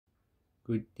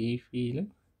Good day, Phil.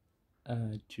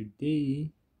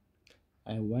 Today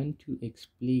I want to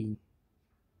explain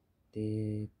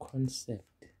the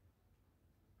concept.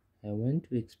 I want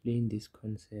to explain this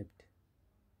concept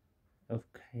of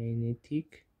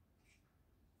kinetic.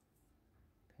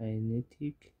 I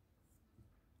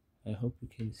hope you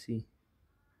can see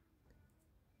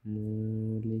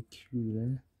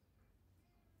molecular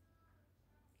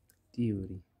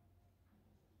theory.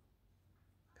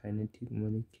 Kinetic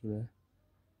molecular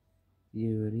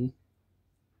theory,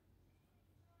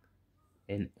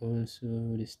 and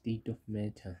also the state of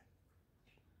matter.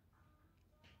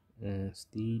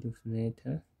 State of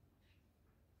matter.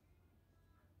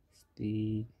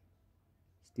 State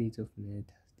of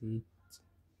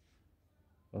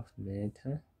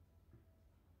matter.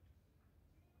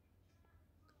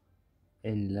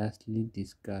 And lastly,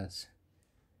 discuss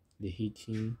the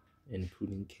heating and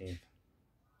cooling curve.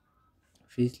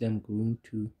 First, I'm going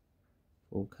to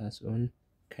focus on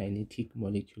kinetic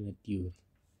molecular theory.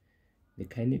 The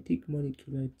kinetic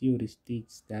molecular theory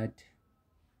states that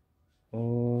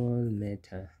all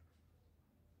matter,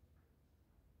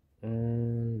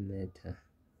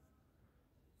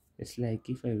 it's like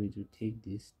if I were to take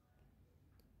this,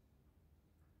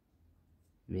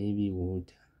 maybe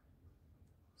water,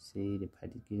 say the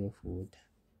particle of water,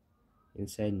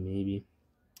 inside maybe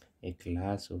a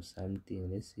glass or something.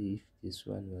 Let's see if this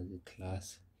one was a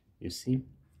glass. You see,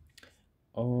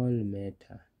 all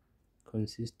matter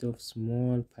consists of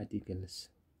small particles.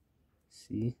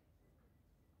 See,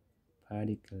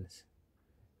 particles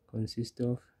consist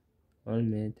of all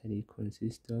matter. They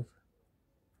consist of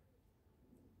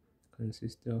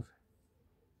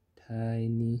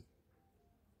tiny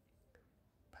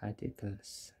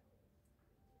particles.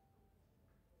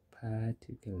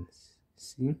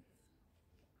 See,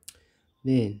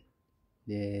 then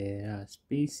there are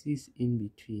spaces in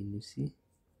between. You see,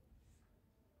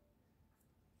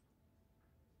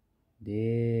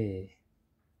 there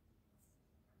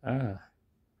are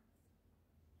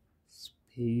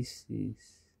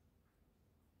spaces.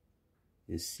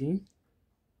 You see,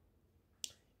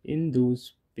 in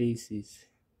those spaces,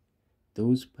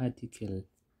 those particles,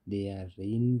 they are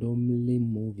randomly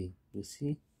moving. You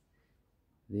see,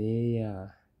 they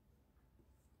are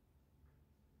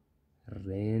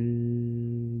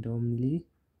randomly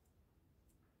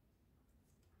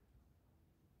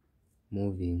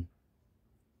moving.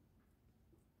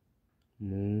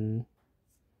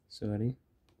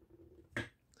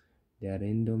 They are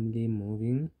randomly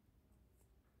moving.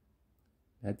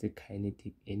 That's a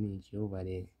kinetic energy over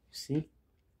there. You see,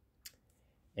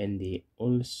 and they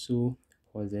also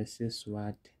possesses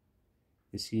what?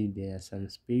 You see, there are some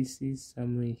spaces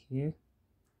somewhere here.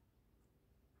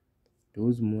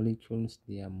 Those molecules,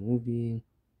 they are moving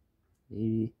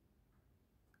maybe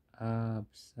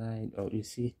upside, or you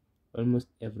see, almost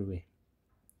everywhere.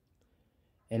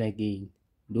 And again,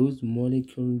 those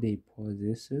molecules, they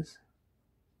possess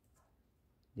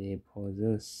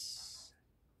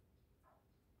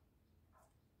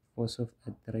force of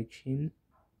attraction,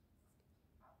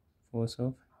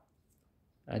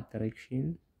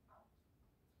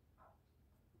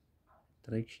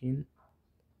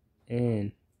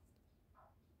 and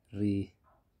repulsion.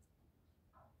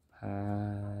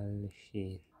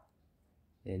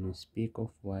 Then we speak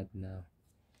of what now?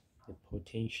 The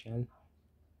potential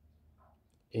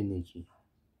energy.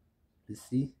 You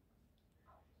see,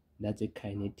 that's a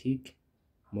kinetic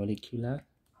molecular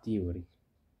theory.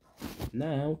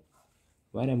 Now,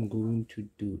 what I'm going to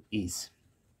do is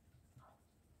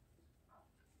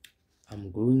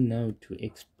I'm going now to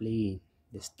explain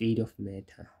the state of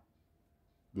matter.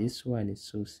 This one is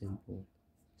so simple.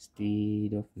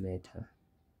 State of matter.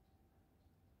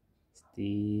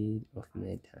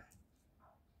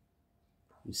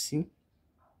 You see,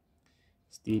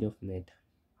 state of matter.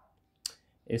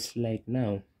 It's like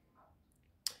now,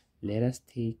 let us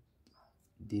take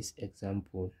this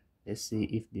example. Let's say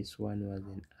if this one was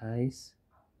an ice,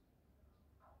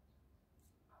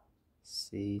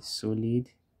 say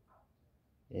solid,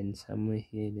 and somewhere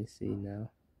here, let's say now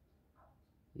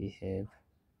we have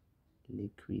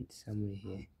liquid somewhere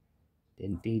here.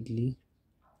 Then thirdly,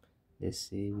 let's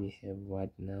say we have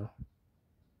what now?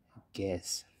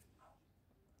 Gas.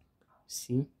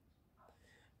 See,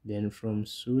 then from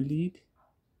solid,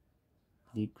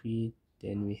 liquid,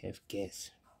 then we have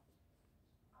gas.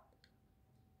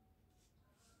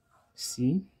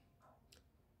 See,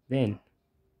 then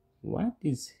what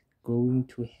is going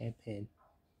to happen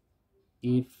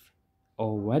if,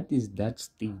 or what is that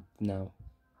state now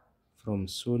from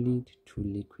solid to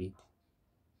liquid?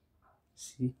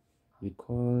 See, we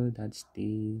call that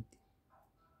state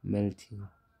melting.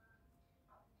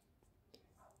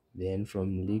 Then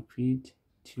from liquid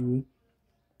to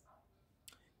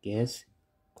gas,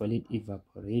 call it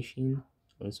evaporation,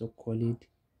 also call it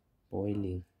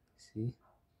boiling. See,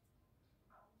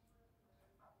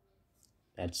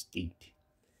 that state.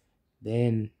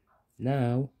 Then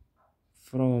now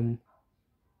from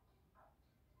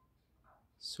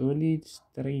solid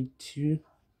straight to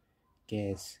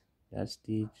gas, that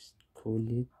stage, call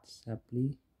it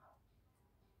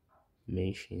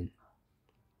sublimation.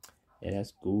 Let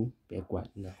us go backward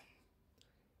now.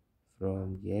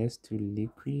 From gas to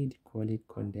liquid, call it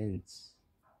condense.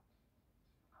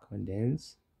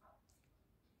 Condense.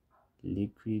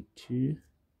 Liquid to,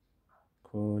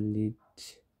 call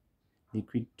it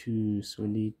liquid to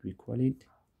solid, we call it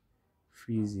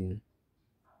freezing.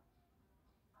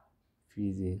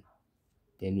 Freezing.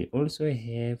 Then we also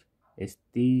have a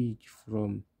stage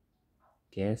from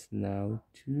gas now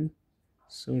to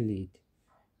solid.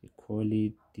 We call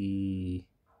it the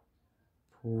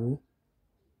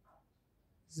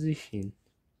deposition.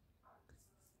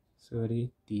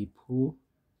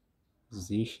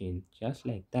 Deposition. Just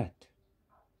like that.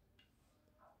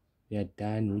 We are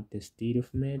done with the state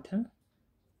of matter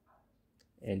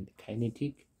and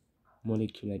kinetic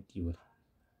molecular theory.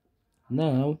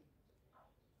 Now,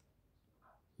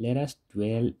 let us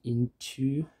dwell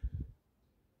into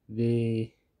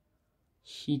the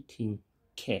heating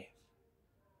curve.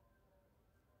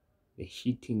 The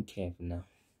heating curve now.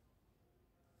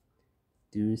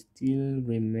 Do you still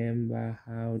remember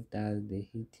how does the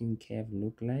heating curve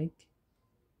look like?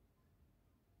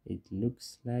 It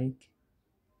looks like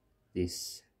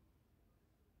this.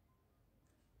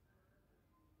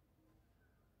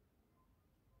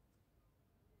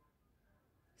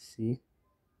 See,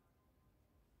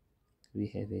 we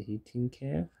have a heating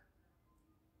curve,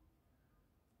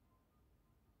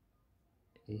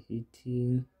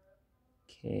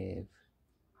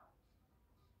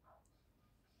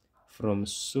 from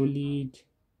solid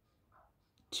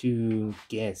to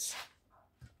gas.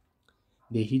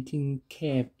 The heating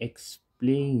curve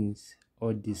explains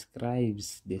or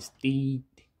describes the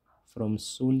state from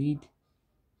solid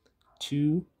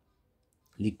to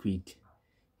liquid.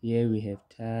 Here we have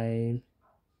time,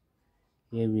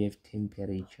 here we have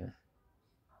temperature.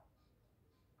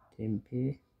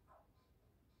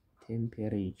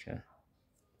 Temperature.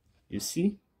 You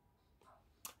see,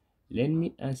 let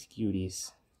me ask you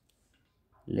this.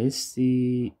 Let's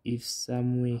see if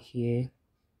somewhere here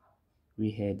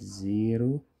we had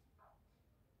 0,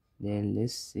 then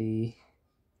let's say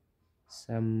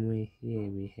somewhere here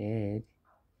we had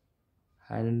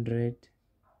 100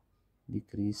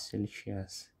 degrees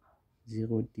Celsius,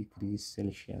 0 degrees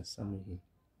Celsius somewhere here.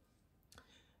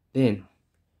 Then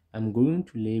I'm going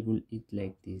to label it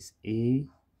like this: A,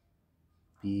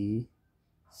 B,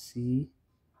 C,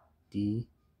 D,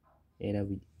 and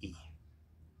with E.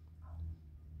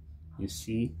 You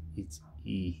see, it's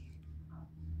E.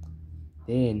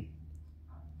 Then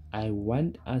I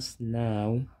want us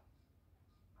now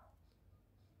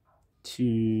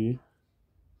to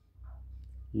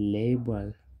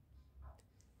label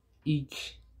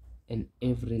each and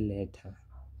every letter,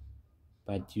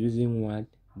 but using what?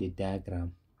 The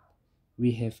diagram.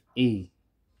 We have A,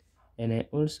 and I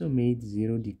also made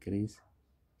 0 degrees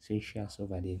Celsius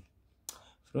over there.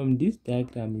 From this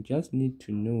diagram, you just need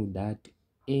to know that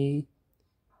A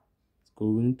is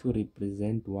going to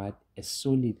represent what? A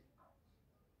solid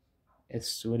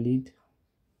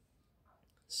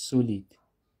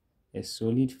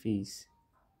phase.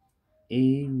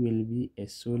 A will be a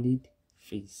solid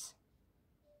phase.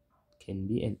 Can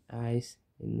be an ice.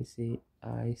 Let me say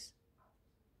ice.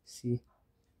 See,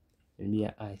 can be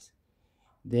an ice.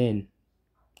 Then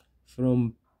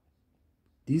from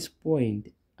this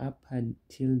point up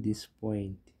until this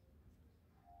point,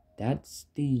 that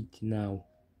stage now,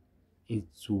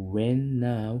 it's when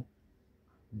now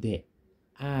the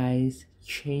ice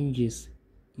changes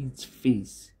its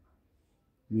phase.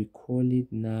 We call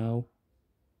it now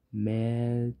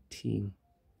melting.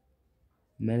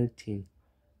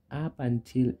 Up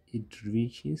until it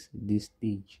reaches this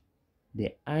stage,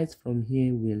 the ice from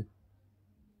here will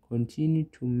continue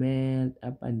to melt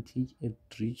up until it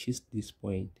reaches this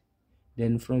point.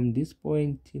 Then from this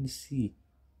point till C,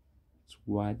 it's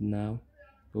what now?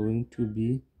 Going to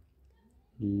be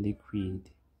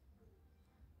liquid.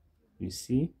 You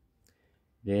see?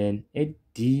 Then at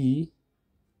D,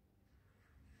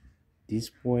 this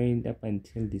point up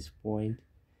until this point,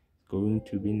 going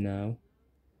to be now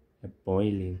a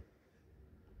boiling.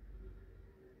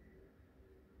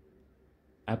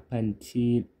 Up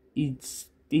until its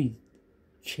state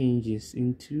changes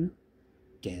into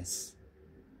gas.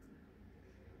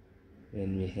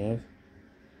 When we have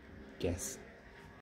gas.